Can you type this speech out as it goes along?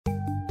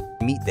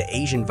Meet the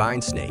Asian vine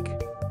snake,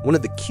 one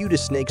of the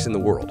cutest snakes in the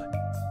world.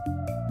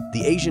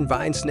 The Asian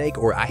vine snake,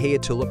 or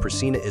Ahaetulla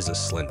prasina, is a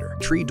slender,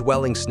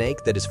 tree-dwelling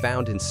snake that is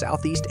found in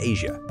Southeast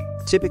Asia.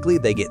 Typically,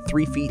 they get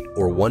 3 feet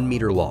or 1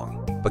 meter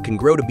long, but can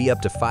grow to be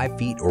up to 5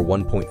 feet or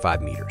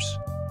 1.5 meters.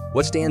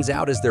 What stands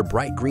out is their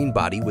bright green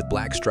body with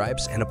black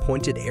stripes and a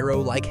pointed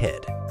arrow-like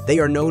head. They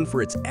are known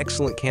for its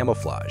excellent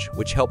camouflage,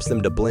 which helps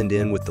them to blend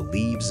in with the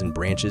leaves and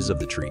branches of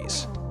the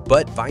trees.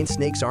 But vine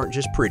snakes aren't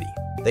just pretty.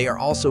 They are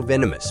also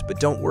venomous, but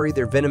don't worry,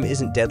 their venom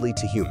isn't deadly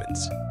to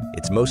humans.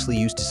 It's mostly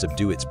used to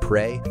subdue its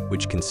prey,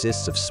 which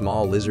consists of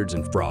small lizards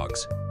and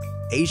frogs.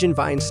 Asian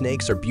vine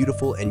snakes are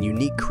beautiful and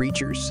unique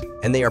creatures,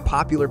 and they are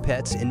popular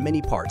pets in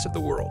many parts of the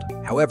world.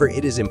 However,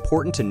 it is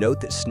important to note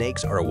that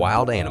snakes are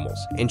wild animals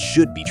and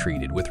should be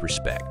treated with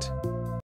respect.